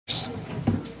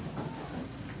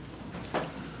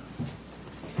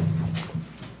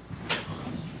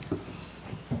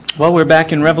Well, we're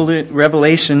back in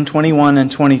Revelation 21 and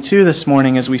 22 this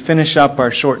morning as we finish up our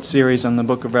short series on the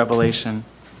book of Revelation.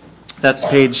 That's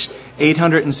page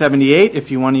 878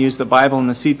 if you want to use the Bible in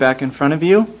the seat back in front of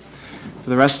you. For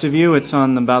the rest of you, it's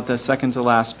on about the second to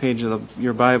last page of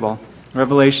your Bible.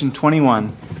 Revelation 21.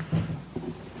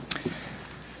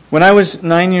 When I was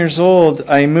 9 years old,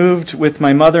 I moved with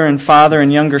my mother and father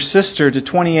and younger sister to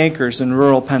 20 acres in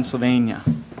rural Pennsylvania.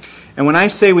 And when I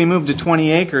say we moved to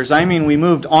 20 acres, I mean we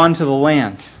moved onto the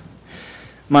land.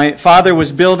 My father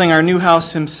was building our new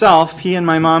house himself. He and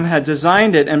my mom had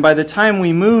designed it, and by the time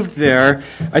we moved there,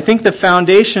 I think the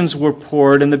foundations were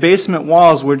poured and the basement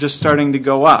walls were just starting to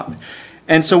go up.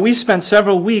 And so we spent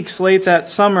several weeks late that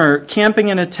summer camping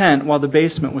in a tent while the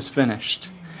basement was finished.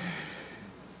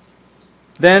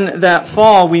 Then that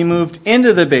fall, we moved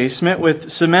into the basement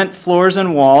with cement floors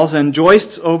and walls and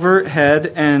joists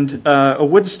overhead and a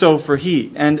wood stove for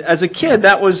heat. And as a kid,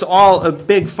 that was all a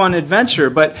big fun adventure.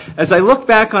 But as I look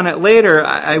back on it later,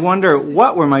 I wonder,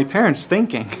 what were my parents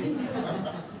thinking?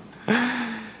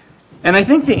 And I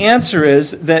think the answer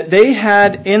is that they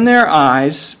had their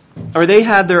eyes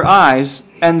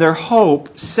and their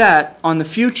hope set on the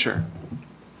future.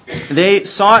 They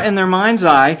saw in their mind's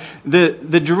eye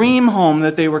the dream home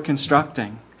that they were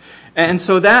constructing. And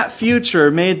so that future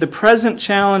made the present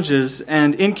challenges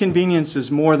and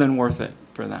inconveniences more than worth it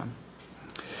for them.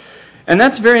 And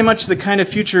that's very much the kind of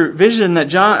future vision that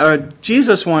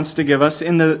Jesus wants to give us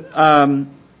in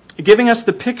giving us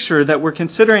the picture that we're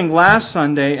considering last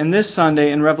Sunday and this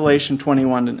Sunday in Revelation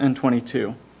 21 and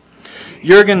 22.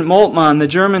 Jürgen Moltmann, the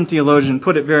German theologian,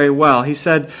 put it very well. He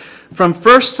said, "From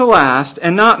first to last,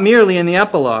 and not merely in the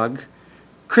epilogue,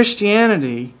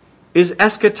 Christianity is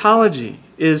eschatology,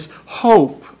 is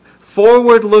hope,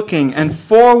 forward-looking and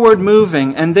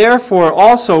forward-moving, and therefore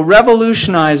also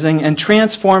revolutionizing and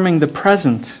transforming the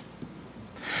present.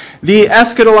 The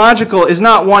eschatological is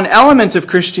not one element of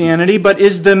Christianity, but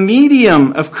is the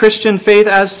medium of Christian faith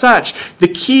as such, the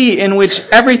key in which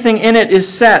everything in it is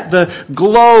set, the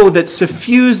glow that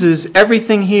suffuses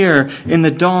everything here in the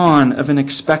dawn of an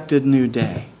expected new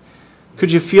day."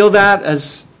 Could you feel that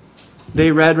as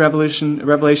they read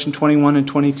Revelation 21 and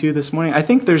 22 this morning? I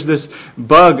think there's this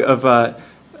bug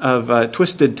of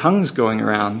twisted tongues going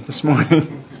around this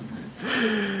morning.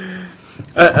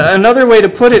 Another way to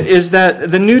put it is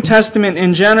that the New Testament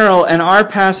in general and our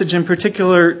passage in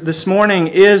particular this morning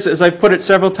is, as I've put it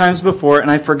several times before,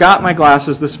 and I forgot my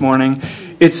glasses this morning,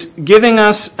 it's giving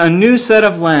us a new set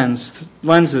of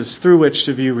lenses through which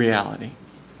to view reality.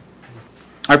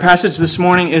 Our passage this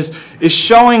morning is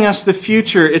showing us the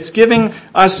future. It's giving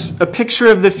us a picture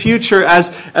of the future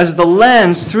as the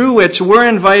lens through which we're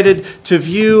invited to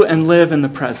view and live in the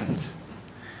present.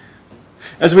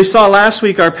 As we saw last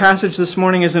week, our passage this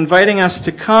morning is inviting us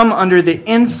to come under the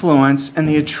influence and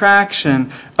the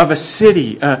attraction of a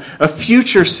city, a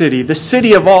future city, the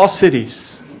city of all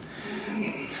cities.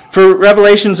 For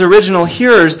Revelation's original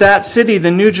hearers, that city,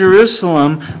 the New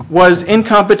Jerusalem, was in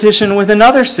competition with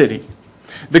another city,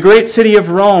 the great city of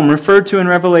Rome, referred to in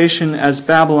Revelation as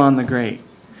Babylon the Great.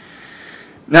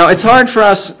 Now, it's hard for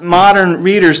us modern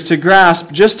readers to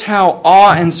grasp just how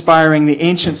awe-inspiring the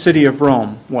ancient city of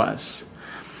Rome was.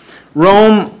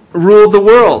 Rome ruled the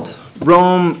world.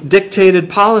 Rome dictated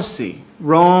policy.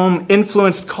 Rome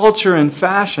influenced culture and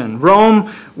fashion. Rome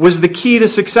was the key to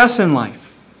success in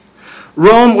life.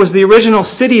 Rome was the original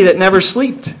city that never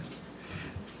slept.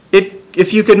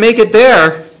 If you could make it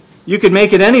there, you could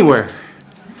make it anywhere.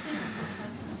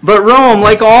 But Rome,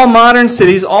 like all modern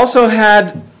cities, also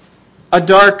had a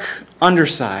dark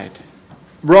underside.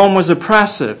 Rome was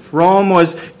oppressive. Rome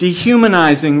was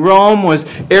dehumanizing. Rome was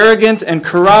arrogant and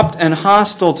corrupt and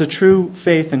hostile to true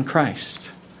faith in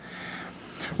Christ.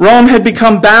 Rome had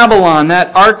become Babylon,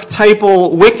 that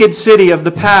archetypal wicked city of the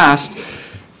past,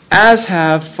 as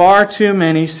have far too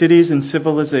many cities and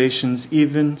civilizations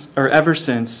ever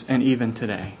since and even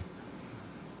today.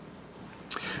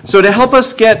 So to help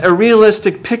us get a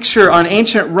realistic picture on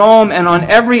ancient Rome and on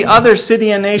every other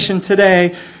city and nation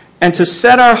today, and to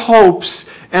set our hopes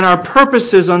and our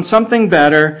purposes on something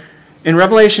better, in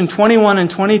Revelation 21 and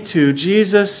 22,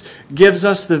 Jesus gives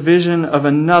us the vision of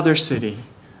another city,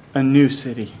 a new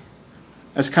city.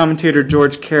 As commentator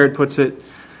George Caird puts it,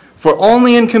 "For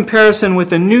only in comparison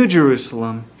with the New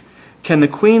Jerusalem can the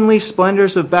queenly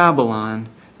splendors of Babylon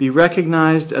be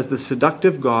recognized as the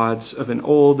seductive gods of an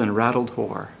old and rattled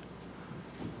whore."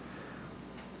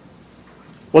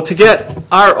 Well, to get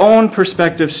our own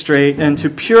perspective straight and to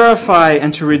purify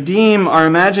and to redeem our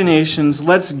imaginations,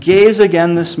 let's gaze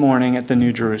again this morning at the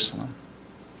New Jerusalem.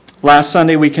 Last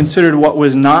Sunday we considered what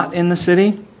was not in the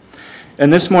city.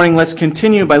 And this morning, let's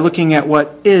continue by looking at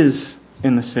what is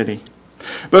in the city.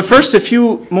 But first, a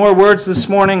few more words this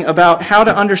morning about how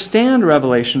to understand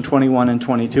Revelation 21 and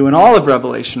 22, and all of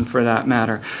Revelation for that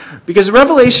matter. Because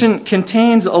Revelation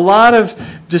contains a lot of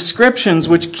descriptions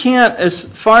which can't, as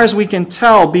far as we can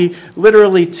tell, be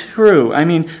literally true. I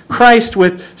mean, Christ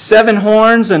with 7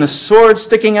 horns and a sword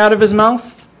sticking out of his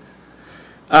mouth.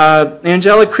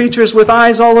 Angelic creatures with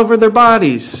eyes all over their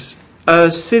bodies.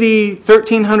 A city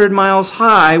 1,300 miles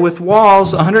high with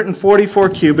walls 144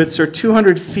 cubits or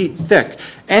 200 feet thick.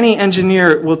 Any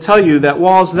engineer will tell you that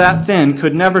walls that thin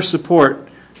could never support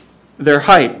their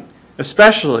height,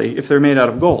 especially if they're made out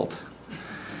of gold.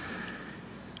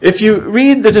 If you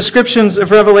read the descriptions of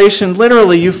Revelation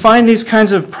literally, you find these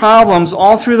kinds of problems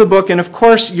all through the book, and of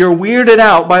course you're weirded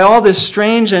out by all this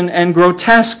strange and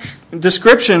grotesque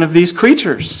description of these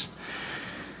creatures.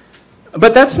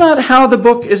 But that's not how the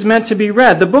book is meant to be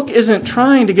read. The book isn't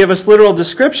trying to give us literal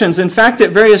descriptions. In fact,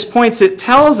 at various points it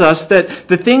tells us that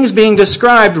the things being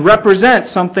described represent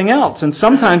something else. And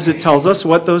sometimes it tells us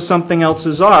what those something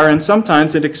else's are, and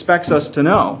sometimes it expects us to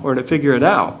know or to figure it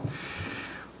out,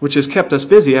 which has kept us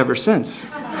busy ever since.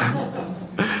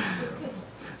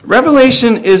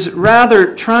 Revelation is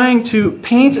rather trying to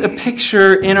paint a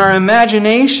picture in our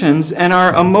imaginations and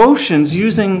our emotions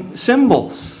using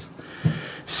symbols.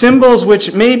 Symbols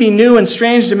which may be new and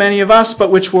strange to many of us,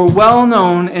 but which were well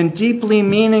known and deeply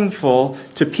meaningful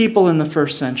to people in the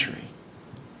first century.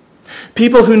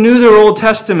 People who knew their Old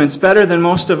Testaments better than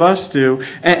most of us do,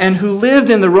 and who lived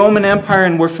in the Roman Empire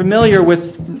and were familiar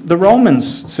with the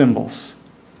Romans' symbols.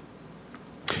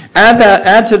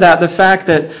 Add to that the fact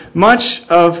that much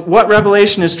of what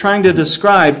Revelation is trying to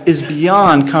describe is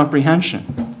beyond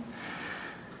comprehension.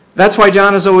 That's why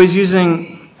John is always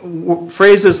using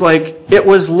phrases like, it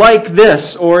was like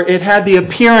this, or it had the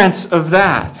appearance of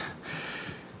that.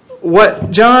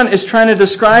 What John is trying to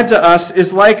describe to us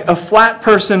is like a flat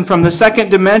person from the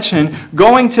second dimension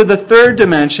going to the third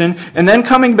dimension and then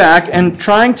coming back and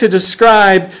trying to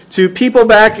describe to people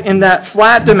back in that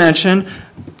flat dimension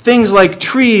things like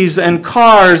trees and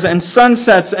cars and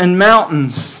sunsets and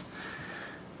mountains.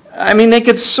 I mean, they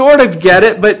could sort of get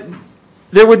it, but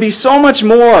there would be so much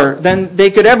more than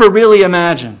they could ever really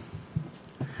imagine.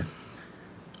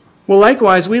 Well,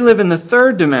 likewise, we live in the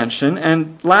third dimension,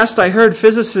 and last I heard,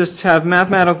 physicists have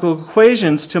mathematical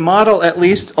equations to model at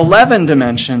least 11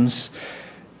 dimensions.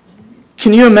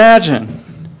 Can you imagine?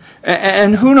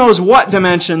 And who knows what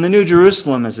dimension the New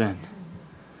Jerusalem is in?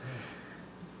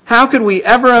 How could we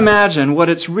ever imagine what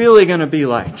it's really going to be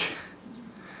like?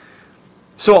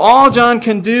 So all John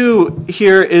can do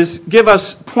here is give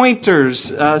us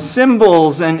pointers,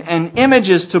 symbols, and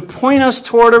images to point us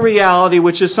toward a reality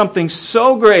which is something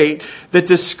so great that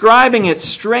describing it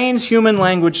strains human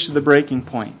language to the breaking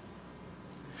point.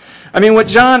 I mean, what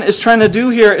John is trying to do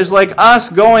here is like us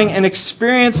going and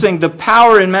experiencing the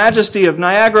power and majesty of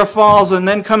Niagara Falls and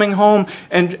then coming home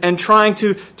and trying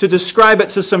to describe it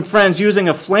to some friends using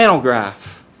a flannel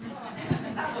graph.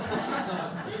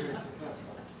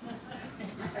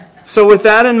 So with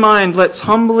that in mind, let's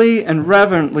humbly and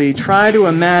reverently try to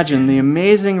imagine the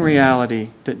amazing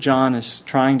reality that John is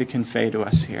trying to convey to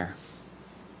us here.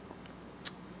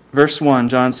 Verse 1,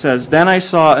 John says, "Then I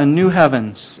saw a new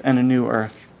heavens and a new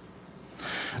earth."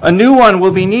 A new one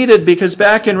will be needed because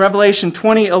back in Revelation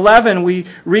 20:11, we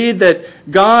read that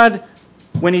God,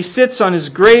 when he sits on his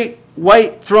great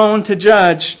white throne to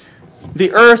judge,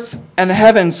 the earth and the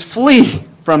heavens flee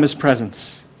from his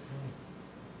presence.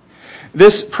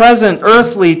 This present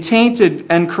earthly, tainted,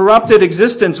 and corrupted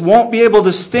existence won't be able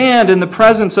to stand in the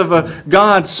presence of a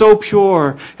God so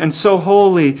pure and so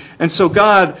holy, and so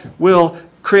God will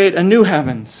create a new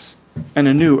heavens and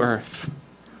a new earth.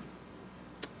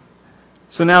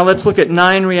 So now let's look at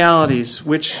 9 realities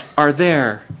which are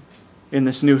there in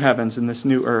this new heavens, in this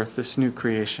new earth, this new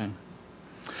creation.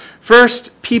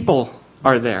 First, people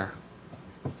are there.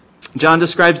 John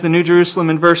describes the New Jerusalem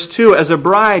in verse 2 as a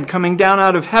bride coming down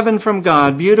out of heaven from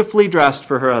God, beautifully dressed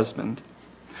for her husband.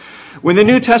 When the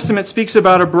New Testament speaks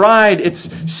about a bride, it's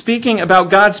speaking about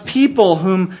God's people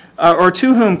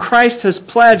to whom Christ has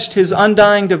pledged his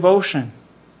undying devotion.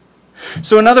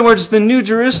 So in other words, the New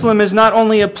Jerusalem is not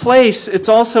only a place, it's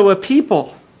also a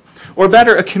people, or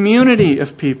better, a community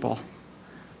of people.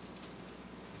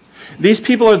 These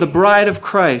people are the bride of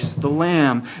Christ, the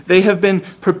Lamb. They have been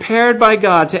prepared by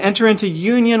God to enter into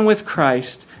union with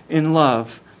Christ in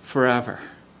love forever.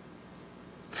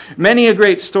 Many a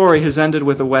great story has ended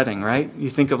with a wedding, right?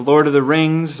 You think of Lord of the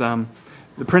Rings, The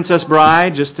Princess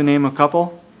Bride, just to name a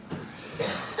couple.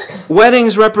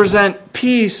 Weddings represent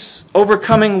peace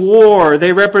overcoming war.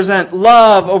 They represent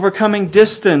love overcoming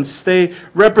distance. They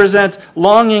represent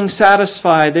longing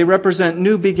satisfied. They represent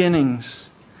new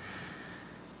beginnings.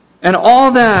 And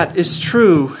all that is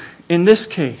true in this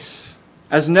case,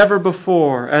 as never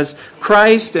before, as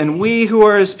Christ and we who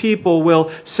are His people will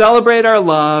celebrate our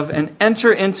love and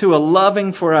enter into a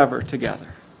loving forever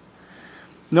together.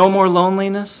 No more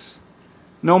loneliness,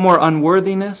 no more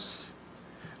unworthiness,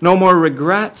 no more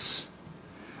regrets.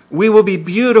 We will be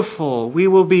beautiful, we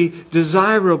will be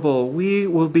desirable, we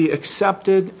will be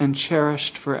accepted and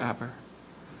cherished forever.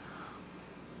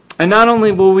 And not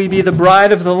only will we be the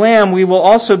bride of the Lamb, we will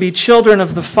also be children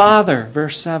of the Father,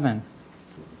 verse 7.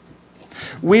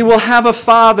 We will have a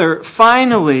Father,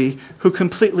 finally, who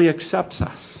completely accepts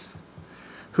us,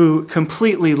 who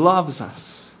completely loves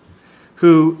us,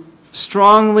 who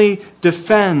strongly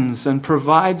defends and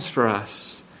provides for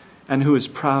us, and who is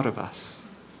proud of us.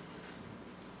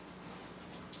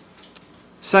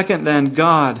 Second, then,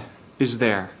 God is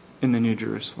there in the New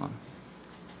Jerusalem.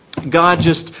 God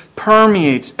just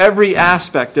permeates every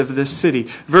aspect of this city.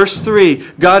 Verse 3,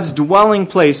 God's dwelling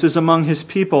place is among His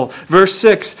people. Verse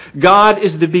 6, God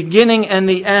is the beginning and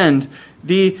the end.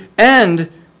 The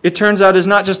end, it turns out, is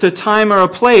not just a time or a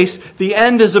place. The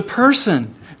end is a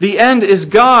person. The end is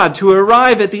God. To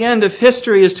arrive at the end of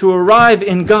history is to arrive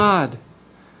in God.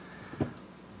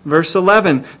 Verse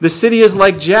 11, the city is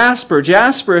like jasper.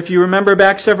 Jasper, if you remember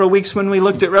back several weeks when we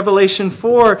looked at Revelation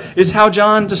 4, is how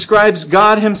John describes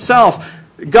God Himself.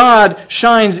 God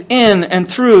shines in and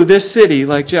through this city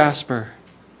like jasper.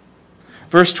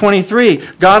 Verse 23,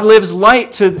 God gives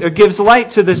light to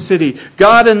the city.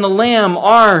 God and the Lamb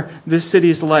are this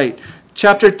city's light.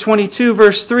 Chapter 22,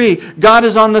 verse 3, God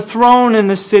is on the throne in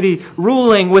the city,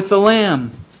 ruling with the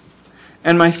Lamb.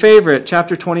 And my favorite,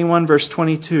 chapter 21, verse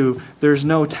 22, there's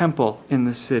no temple in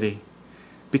the city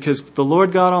because the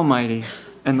Lord God Almighty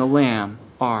and the Lamb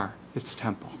are its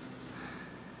temple.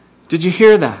 Did you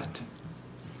hear that?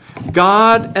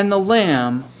 God and the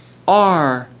Lamb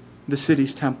are the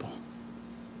city's temple.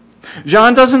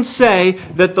 John doesn't say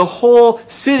that the whole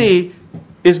city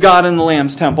is God and the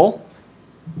Lamb's temple.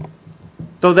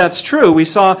 Though that's true, we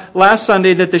saw last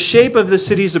Sunday that the shape of the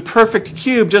city is a perfect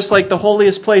cube, just like the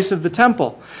holiest place of the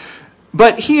temple.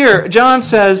 But here, John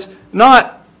says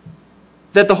not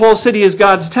that the whole city is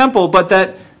God's temple, but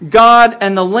that God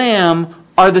and the Lamb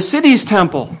are the city's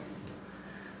temple.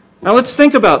 Now let's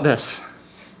think about this.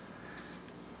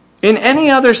 In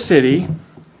any other city,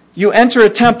 you enter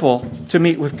a temple to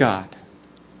meet with God.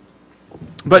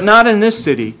 But not in this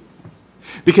city.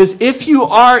 Because if you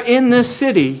are in this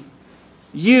city,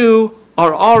 you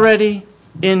are already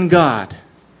in God.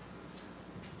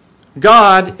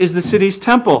 God is the city's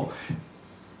temple.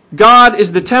 God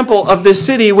is the temple of this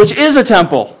city, which is a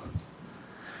temple.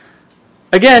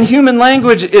 Again, human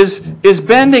language is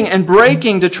bending and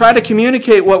breaking to try to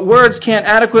communicate what words can't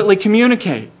adequately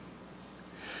communicate.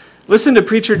 Listen to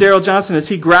Preacher Darrell Johnson as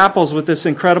he grapples with this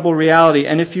incredible reality.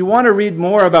 And if you want to read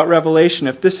more about Revelation,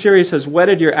 if this series has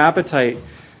whetted your appetite,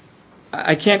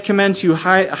 I can't commend to you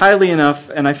highly enough,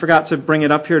 and I forgot to bring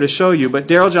it up here to show you, but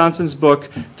Darrell Johnson's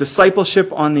book,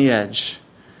 Discipleship on the Edge,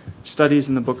 Studies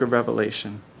in the Book of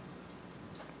Revelation.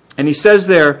 And he says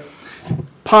there,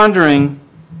 pondering,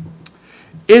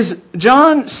 is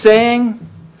John saying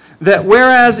that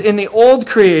whereas in the old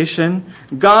creation,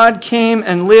 God came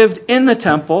and lived in the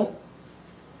temple,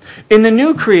 in the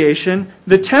new creation,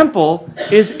 the temple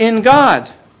is in God?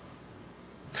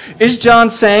 Is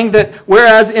John saying that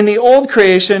whereas in the old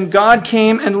creation, God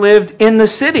came and lived in the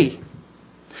city,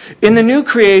 in the new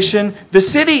creation, the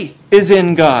city is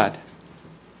in God?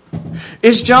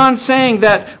 Is John saying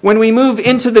that when we move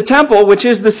into the temple, which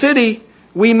is the city,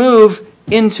 we move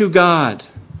into God?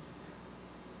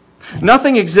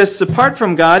 Nothing exists apart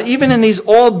from God. Even in these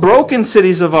old broken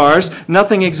cities of ours,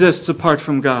 nothing exists apart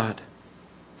from God.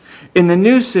 In the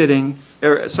new city,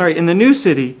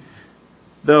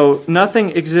 though nothing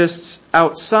exists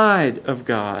outside of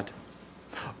God,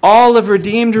 all of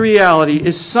redeemed reality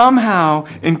is somehow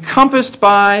encompassed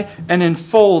by and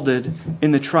enfolded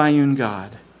in the triune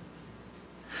God.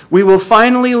 We will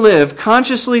finally live,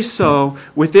 consciously so,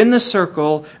 within the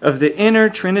circle of the inner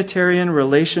Trinitarian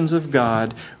relations of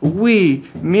God. We,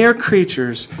 mere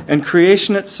creatures, and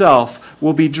creation itself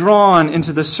will be drawn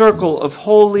into the circle of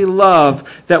holy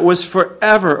love that was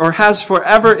forever, or has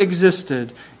forever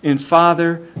existed in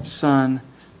Father, Son,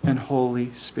 and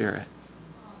Holy Spirit.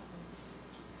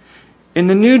 In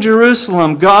the New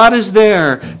Jerusalem, God is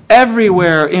there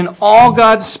everywhere in all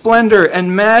God's splendor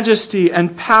and majesty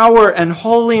and power and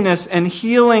holiness and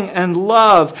healing and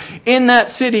love. In that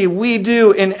city, we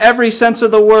do, in every sense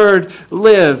of the word,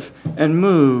 live and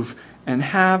move and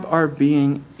have our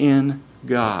being in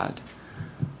God.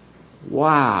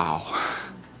 Wow.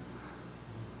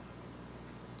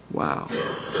 Wow.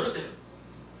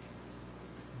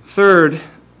 Third,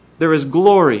 there is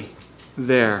glory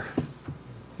there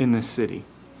in this city.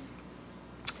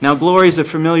 Now, glory is a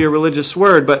familiar religious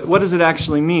word, but what does it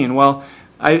actually mean? Well,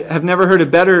 I have never heard a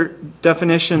better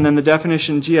definition than the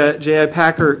definition J.I.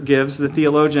 Packer gives, the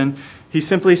theologian. He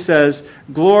simply says,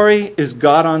 glory is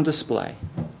God on display.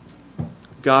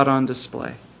 God on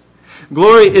display.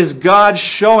 Glory is God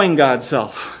showing God's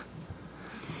self.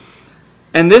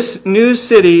 And this new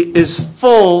city is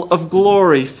full of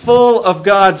glory, full of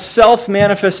God's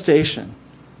self-manifestation.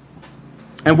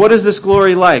 And what is this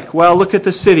glory like? Well, look at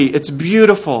the city. It's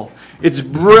beautiful. It's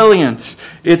brilliant.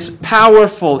 It's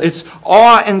powerful. It's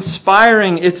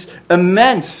awe-inspiring. It's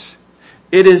immense.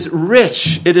 It is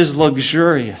rich. It is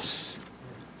luxurious.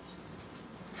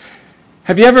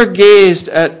 Have you ever gazed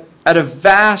at a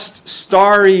vast,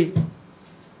 starry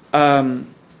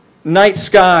night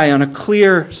sky on a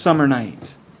clear summer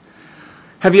night?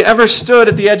 Have you ever stood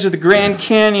at the edge of the Grand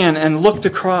Canyon and looked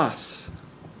across?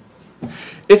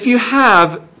 If you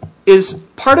have, is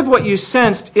part of what you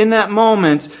sensed in that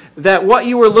moment that what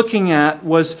you were looking at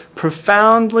was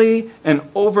profoundly and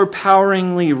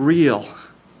overpoweringly real,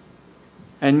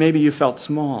 and maybe you felt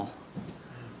small?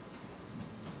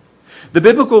 The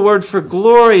biblical word for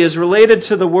glory is related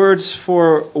to the words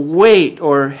for weight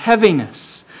or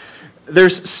heaviness.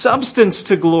 There's substance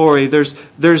to glory.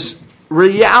 There's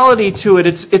reality to it.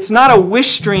 It's not a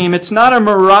wish dream. It's not a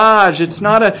mirage. It's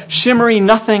not a shimmery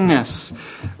nothingness.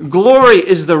 Glory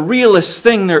is the realest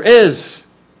thing there is.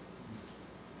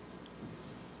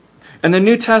 And the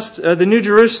New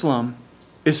Jerusalem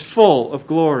is full of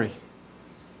glory.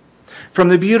 From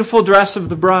the beautiful dress of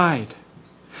the bride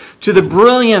to the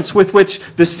brilliance with which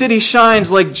the city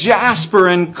shines like jasper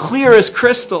and clear as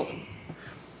crystal,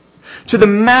 to the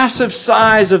massive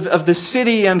size of the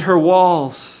city and her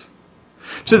walls,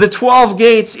 to the 12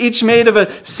 gates, each made of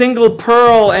a single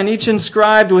pearl and each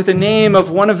inscribed with the name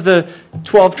of one of the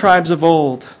 12 tribes of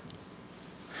old,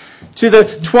 to the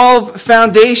 12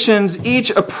 foundations,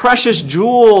 each a precious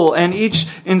jewel and each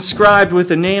inscribed with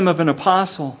the name of an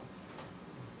apostle,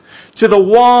 to the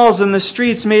walls and the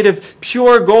streets made of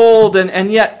pure gold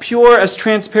and yet pure as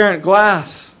transparent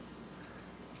glass,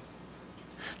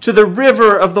 to the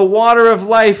river of the water of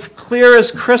life, clear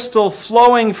as crystal,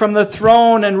 flowing from the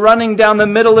throne and running down the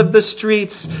middle of the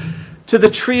streets, to the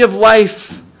tree of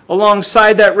life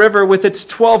alongside that river with its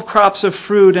 12 crops of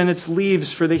fruit and its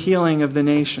leaves for the healing of the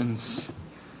nations.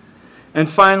 And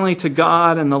finally to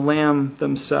God and the Lamb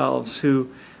themselves,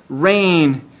 who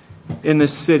reign in the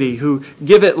city, who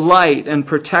give it light and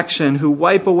protection, who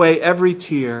wipe away every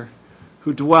tear,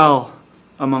 who dwell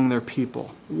among their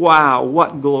people. Wow,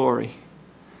 what glory!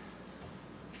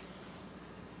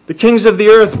 The kings of the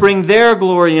earth bring their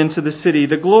glory into the city.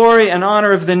 The glory and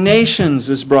honor of the nations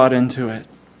is brought into it.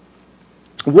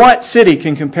 What city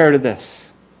can compare to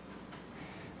this?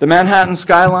 The Manhattan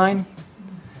skyline?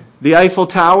 The Eiffel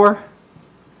Tower?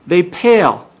 They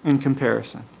pale in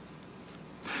comparison.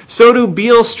 So do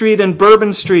Beale Street and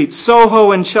Bourbon Street,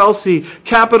 Soho and Chelsea,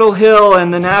 Capitol Hill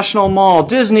and the National Mall,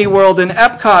 Disney World and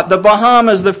Epcot, the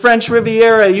Bahamas, the French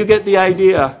Riviera. You get the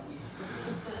idea.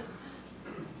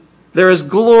 There is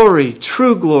glory,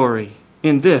 true glory,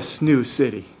 in this new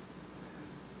city.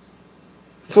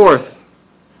 Fourth,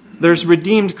 there's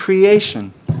redeemed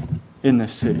creation in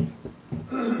this city.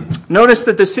 Notice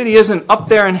that the city isn't up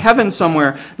there in heaven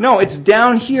somewhere. No, it's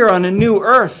down here on a new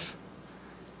earth.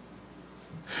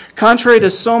 Contrary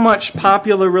to so much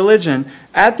popular religion,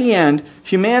 at the end,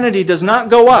 humanity does not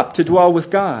go up to dwell with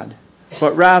God,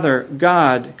 but rather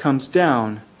God comes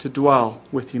down to dwell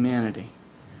with humanity.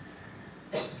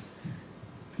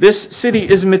 This city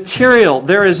is material.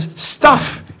 There is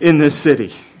stuff in this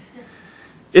city.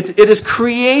 It is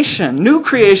creation. New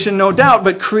creation, no doubt,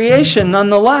 but creation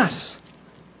nonetheless.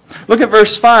 Look at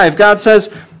verse 5. God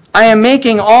says, I am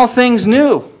making all things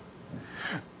new.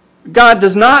 God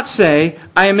does not say,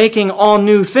 I am making all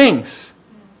new things,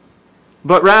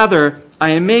 but rather,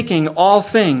 I am making all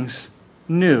things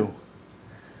new.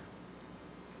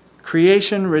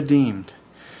 Creation redeemed.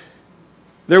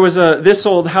 There was a This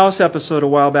Old House episode a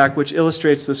while back which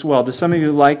illustrates this well. Do some of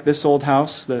you like This Old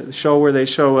House, the show where they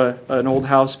show an old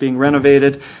house being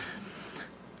renovated?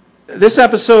 This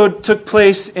episode took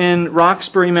place in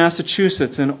Roxbury,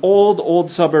 Massachusetts, an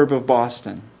old suburb of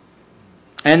Boston.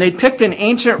 And they picked an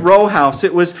ancient row house.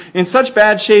 It was in such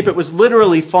bad shape it was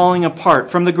literally falling apart.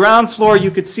 From the ground floor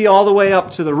you could see all the way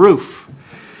up to the roof.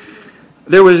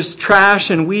 There was trash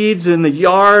and weeds in the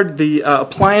yard. The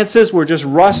appliances were just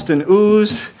rust and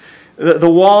ooze. The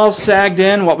walls sagged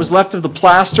in. What was left of the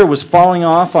plaster was falling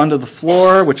off onto the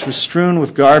floor, which was strewn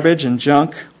with garbage and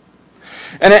junk.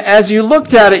 And as you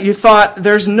looked at it, you thought,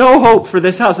 there's no hope for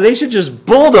this house. They should just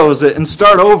bulldoze it and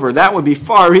start over. That would be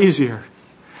far easier.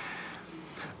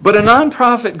 But a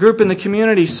nonprofit group in the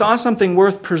community saw something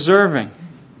worth preserving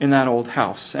in that old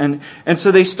house. And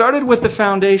so they started with the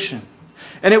foundation.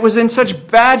 And it was in such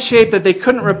bad shape that they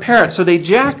couldn't repair it. So they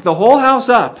jacked the whole house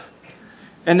up.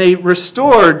 And they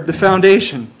restored the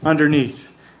foundation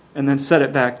underneath and then set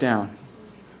it back down.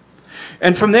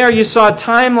 And from there you saw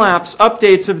time-lapse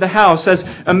updates of the house as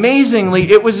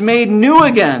amazingly it was made new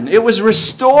again. It was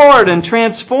restored and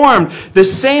transformed. The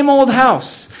same old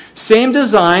house, same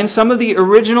design, some of the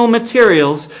original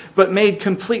materials, but made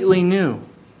completely new.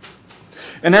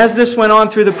 And as this went on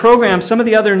through the program, some of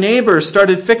the other neighbors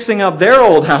started fixing up their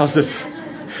old houses.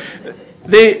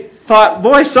 They thought,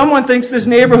 boy, someone thinks this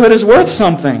neighborhood is worth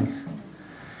something.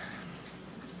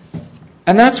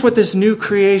 And that's what this new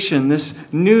creation, this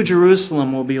new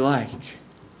Jerusalem will be like.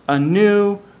 A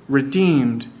new,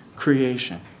 redeemed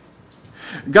creation.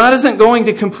 God isn't going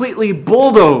to completely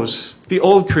bulldoze the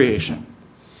old creation.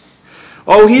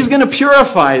 Oh, He's going to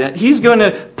purify it. He's going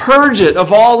to purge it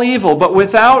of all evil, but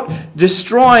without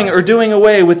destroying or doing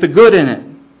away with the good in it.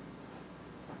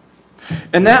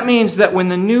 And that means that when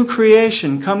the new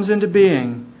creation comes into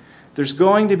being, there's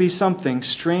going to be something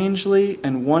strangely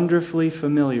and wonderfully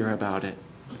familiar about it.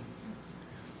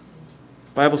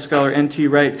 Bible scholar N.T.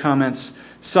 Wright comments,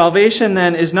 salvation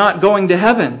then is not going to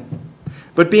heaven,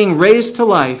 but being raised to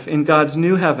life in God's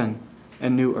new heaven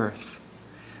and new earth.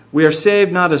 We are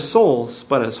saved not as souls,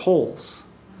 but as wholes.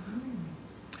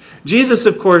 Jesus,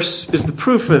 of course, is the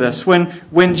proof of this.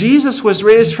 When Jesus was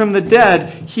raised from the dead,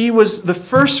 He was the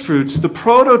first fruits, the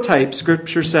prototype,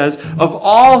 Scripture says, of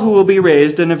all who will be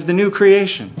raised and of the new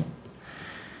creation.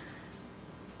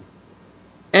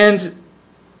 And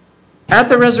at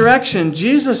the resurrection,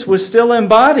 Jesus was still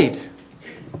embodied.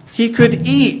 He could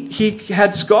eat. He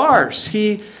had scars.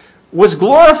 He was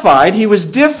glorified. He was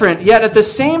different, yet at the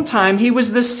same time, He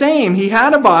was the same. He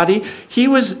had a body. He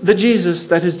was the Jesus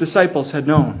that His disciples had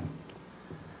known.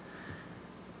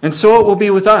 And so it will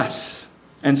be with us.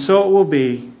 And so it will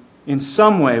be in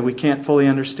some way we can't fully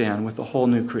understand with the whole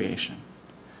new creation.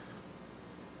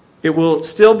 It will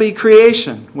still be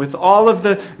creation with all of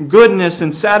the goodness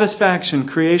and satisfaction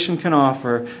creation can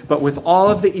offer, but with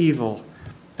all of the evil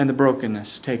and the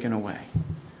brokenness taken away.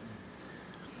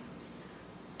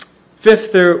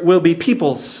 Fifth, there will be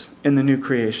peoples in the new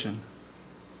creation.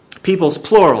 Peoples,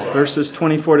 plural, verses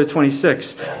 24 to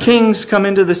 26. Kings come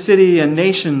into the city and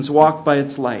nations walk by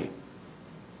its light.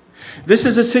 This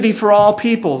is a city for all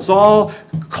peoples. All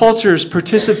cultures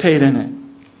participate in it.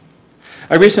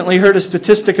 I recently heard a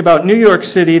statistic about New York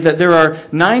City that there are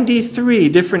 93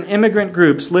 different immigrant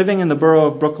groups living in the borough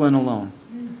of Brooklyn alone.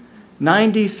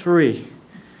 93.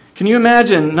 Can you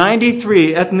imagine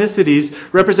 93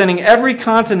 ethnicities representing every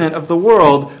continent of the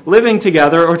world living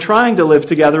together or trying to live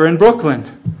together in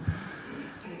Brooklyn?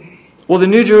 Well, the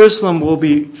New Jerusalem will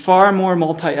be far more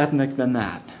multi-ethnic than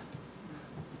that.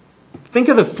 Think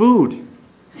of the food.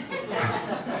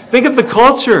 Think of the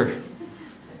culture.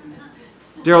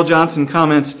 Darrell Johnson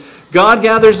comments, God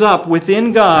gathers up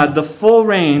within God the full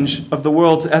range of the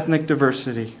world's ethnic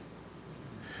diversity.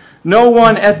 No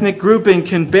one ethnic grouping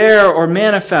can bear or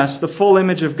manifest the full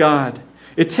image of God.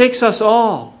 It takes us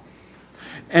all.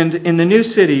 And in the new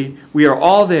city, we are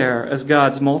all there as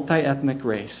God's multi-ethnic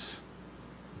race.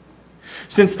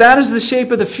 Since that is the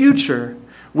shape of the future,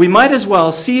 we might as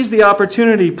well seize the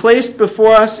opportunity placed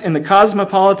before us in the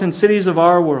cosmopolitan cities of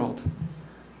our world.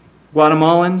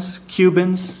 Guatemalans,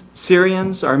 Cubans,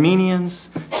 Syrians, Armenians,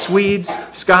 Swedes,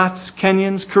 Scots,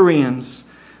 Kenyans, Koreans,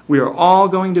 we are all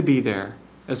going to be there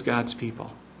as God's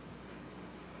people.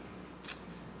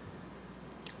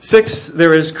 6,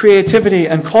 there is creativity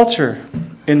and culture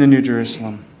in the New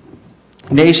Jerusalem.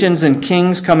 Nations and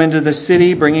kings come into the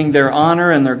city, bringing their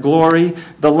honor and their glory.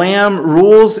 The Lamb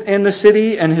rules in the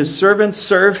city, and His servants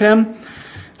serve Him.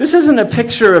 This isn't a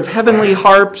picture of heavenly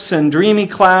harps and dreamy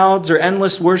clouds or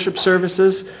endless worship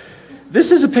services.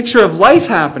 This is a picture of life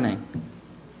happening,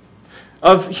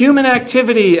 of human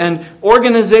activity and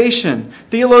organization.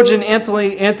 Theologian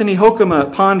Anthony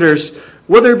Hoekema ponders,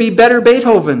 will there be better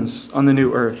Beethovens on the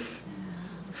new earth?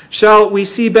 Shall we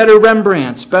see better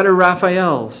Rembrandts, better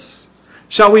Raphaels?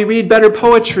 Shall we read better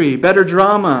poetry, better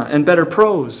drama, and better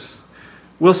prose?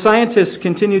 Will scientists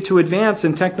continue to advance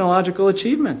in technological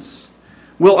achievements?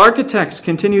 Will architects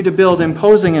continue to build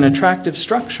imposing and attractive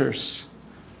structures?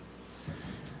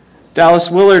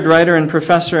 Dallas Willard, writer and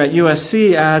professor at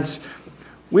USC, adds,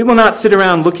 "We will not sit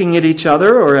around looking at each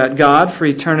other or at God for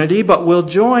eternity, but will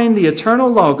join the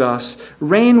eternal Logos,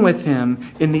 reign with him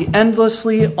in the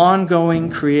endlessly ongoing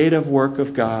creative work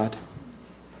of God."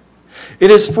 It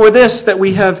is for this that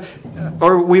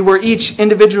we were each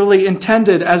individually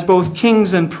intended as both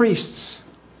kings and priests.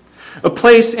 A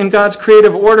place in God's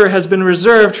creative order has been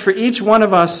reserved for each one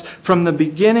of us from the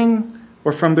beginning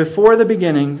or from before the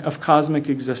beginning of cosmic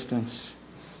existence.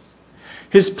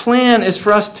 His plan is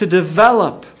for us to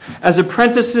develop as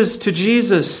apprentices to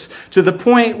Jesus to the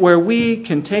point where we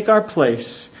can take our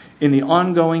place in the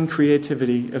ongoing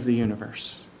creativity of the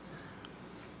universe.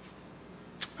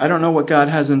 I don't know what God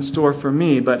has in store for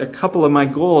me, but a couple of my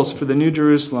goals for the New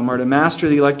Jerusalem are to master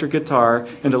the electric guitar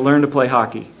and to learn to play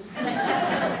hockey.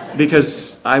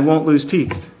 Because I won't lose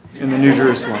teeth in the New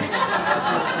Jerusalem.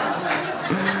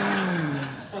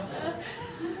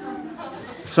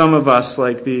 Some of us,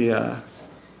 like the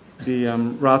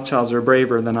Rothschilds, are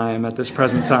braver than I am at this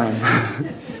present time.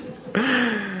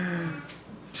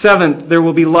 Seventh, there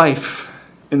will be life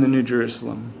in the New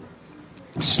Jerusalem.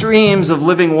 Streams of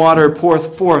living water pour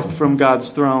forth from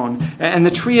God's throne, and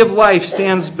the tree of life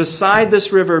stands beside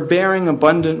this river bearing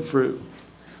abundant fruit.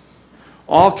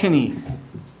 All can eat,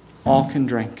 all can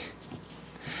drink.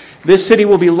 This city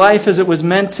will be life as it was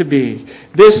meant to be.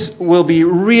 This will be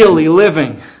really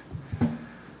living.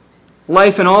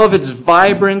 Life in all of its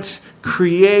vibrant,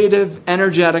 creative,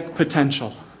 energetic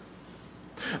potential.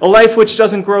 A life which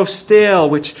doesn't grow stale,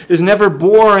 which is never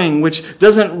boring, which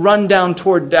doesn't run down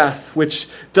toward death, which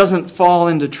doesn't fall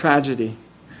into tragedy.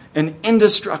 An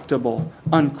indestructible,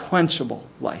 unquenchable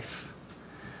life.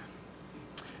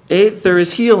 Eighth, there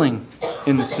is healing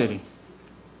in the city.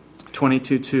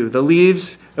 22:2. The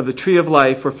leaves of the tree of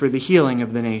life are for the healing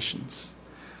of the nations.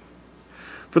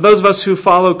 For those of us who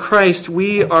follow Christ,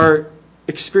 we are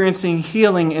experiencing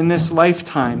healing in this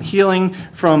lifetime. Healing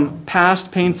from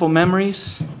past painful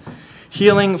memories.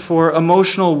 Healing for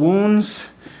emotional wounds.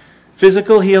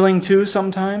 Physical healing too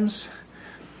sometimes.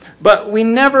 But we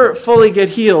never fully get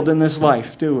healed in this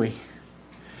life, do we?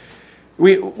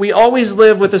 We always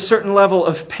live with a certain level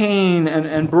of pain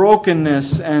and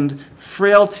brokenness and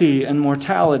frailty and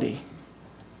mortality.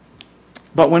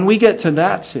 But when we get to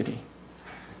that city,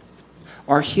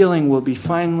 our healing will be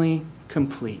finally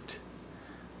complete.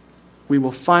 We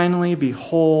will finally be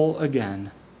whole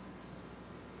again,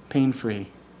 pain-free.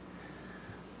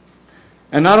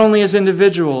 And not only as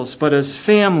individuals, but as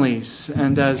families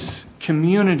and as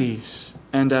communities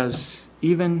and as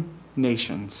even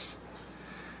nations.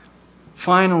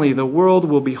 Finally, the world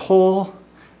will be whole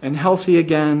and healthy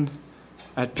again,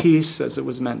 at peace as it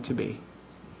was meant to be.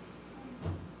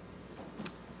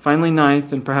 Finally,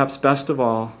 ninth, and perhaps best of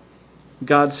all,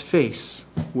 God's face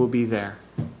will be there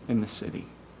in the city.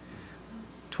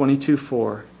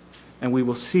 22:4, and we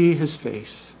will see his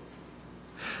face.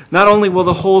 Not only will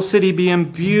the whole city be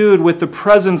imbued with the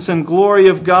presence and glory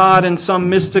of God in some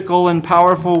mystical and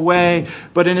powerful way,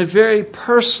 but in a very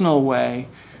personal way,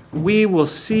 we will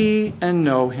see and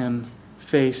know him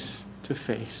face to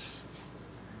face.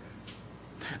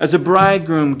 As a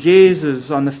bridegroom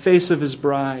gazes on the face of his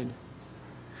bride,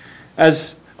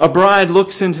 as a bride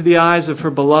looks into the eyes of her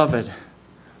beloved,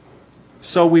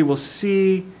 so we will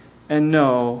see and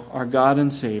know our God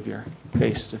and Savior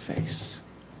face to face.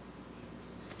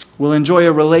 We'll enjoy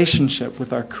a relationship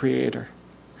with our Creator.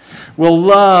 We'll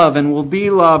love and will be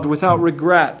loved without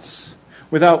regrets,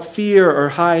 without fear or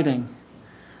hiding,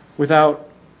 without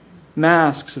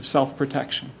masks of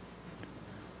self-protection.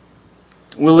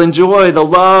 We'll enjoy the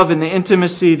love and the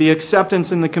intimacy, the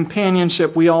acceptance and the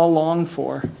companionship we all long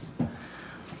for.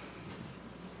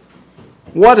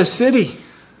 What a city!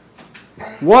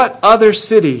 What other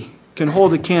city can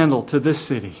hold a candle to this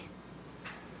city?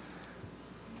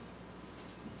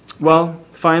 Well,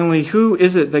 finally, who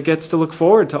is it that gets to look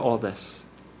forward to all this?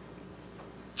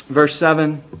 Verse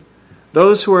 7,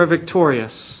 those who are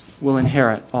victorious will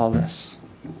inherit all this.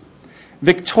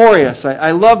 Victorious,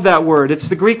 I love that word. It's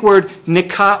the Greek word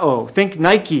nikao. Think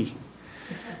Nike.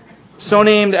 So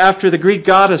named after the Greek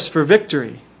goddess for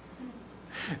victory.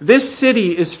 This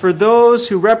city is for those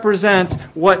who represent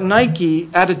what Nike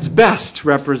at its best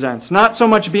represents. Not so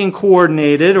much being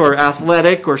coordinated or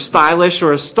athletic or stylish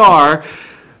or a star,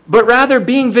 but rather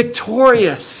being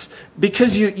victorious,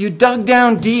 because you dug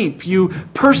down deep, you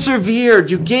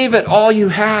persevered, you gave it all you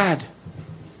had.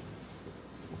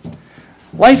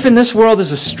 Life in this world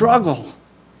is a struggle.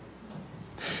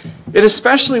 It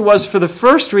especially was for the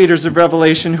first readers of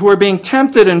Revelation who were being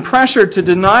tempted and pressured to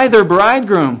deny their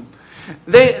bridegroom.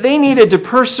 They needed to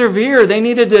persevere. They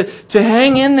needed to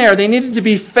hang in there. They needed to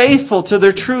be faithful to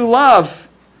their true love.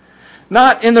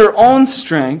 Not in their own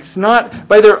strength, not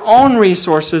by their own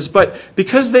resources, but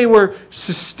because they were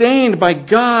sustained by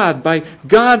God, by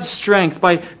God's strength,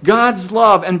 by God's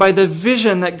love, and by the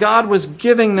vision that God was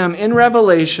giving them in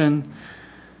Revelation,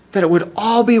 that it would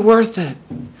all be worth it.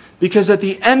 Because at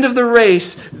the end of the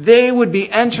race, they would be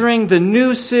entering the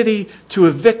new city to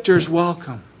a victor's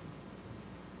welcome.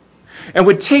 And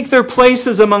would take their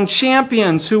places among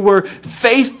champions who were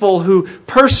faithful, who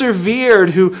persevered,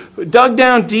 who dug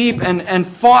down deep and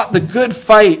fought the good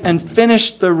fight and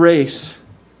finished the race.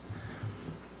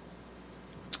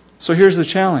 So here's the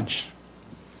challenge.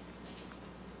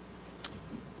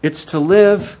 It's to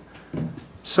live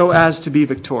so as to be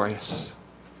victorious.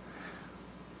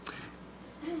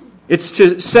 It's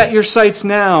to set your sights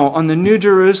now on the New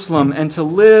Jerusalem and to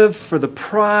live for the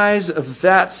prize of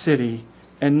that city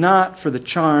and not for the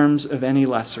charms of any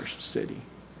lesser city.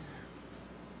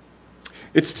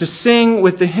 It's to sing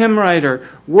with the hymn writer,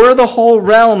 "Were the whole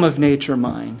realm of nature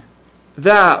mine,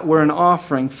 that were an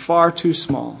offering far too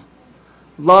small.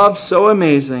 Love so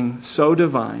amazing, so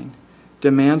divine,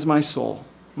 demands my soul,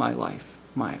 my life,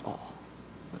 my all."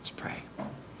 Let's pray.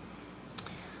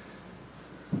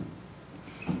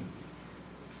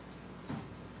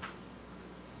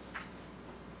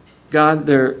 God,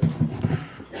 there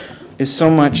is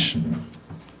so much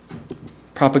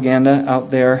propaganda out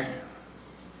there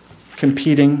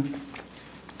competing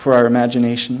for our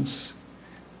imaginations,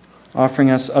 offering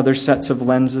us other sets of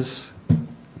lenses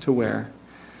to wear.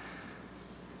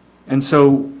 And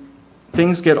so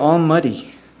things get all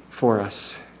muddy for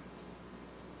us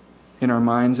in our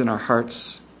minds, in our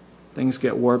hearts. Things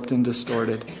get warped and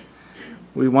distorted.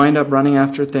 We wind up running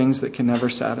after things that can never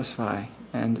satisfy.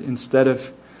 And instead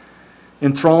of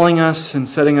enthralling us and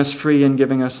setting us free and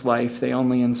giving us life, they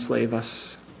only enslave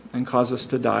us and cause us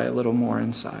to die a little more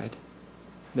inside.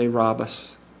 They rob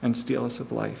us and steal us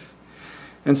of life.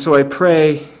 And so I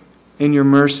pray in your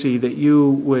mercy that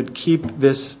you would keep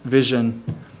this vision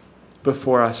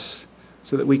before us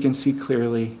so that we can see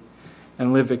clearly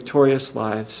and live victorious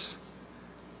lives,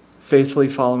 faithfully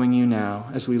following you now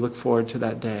as we look forward to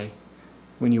that day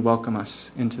when you welcome us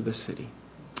into the city.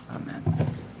 Amen.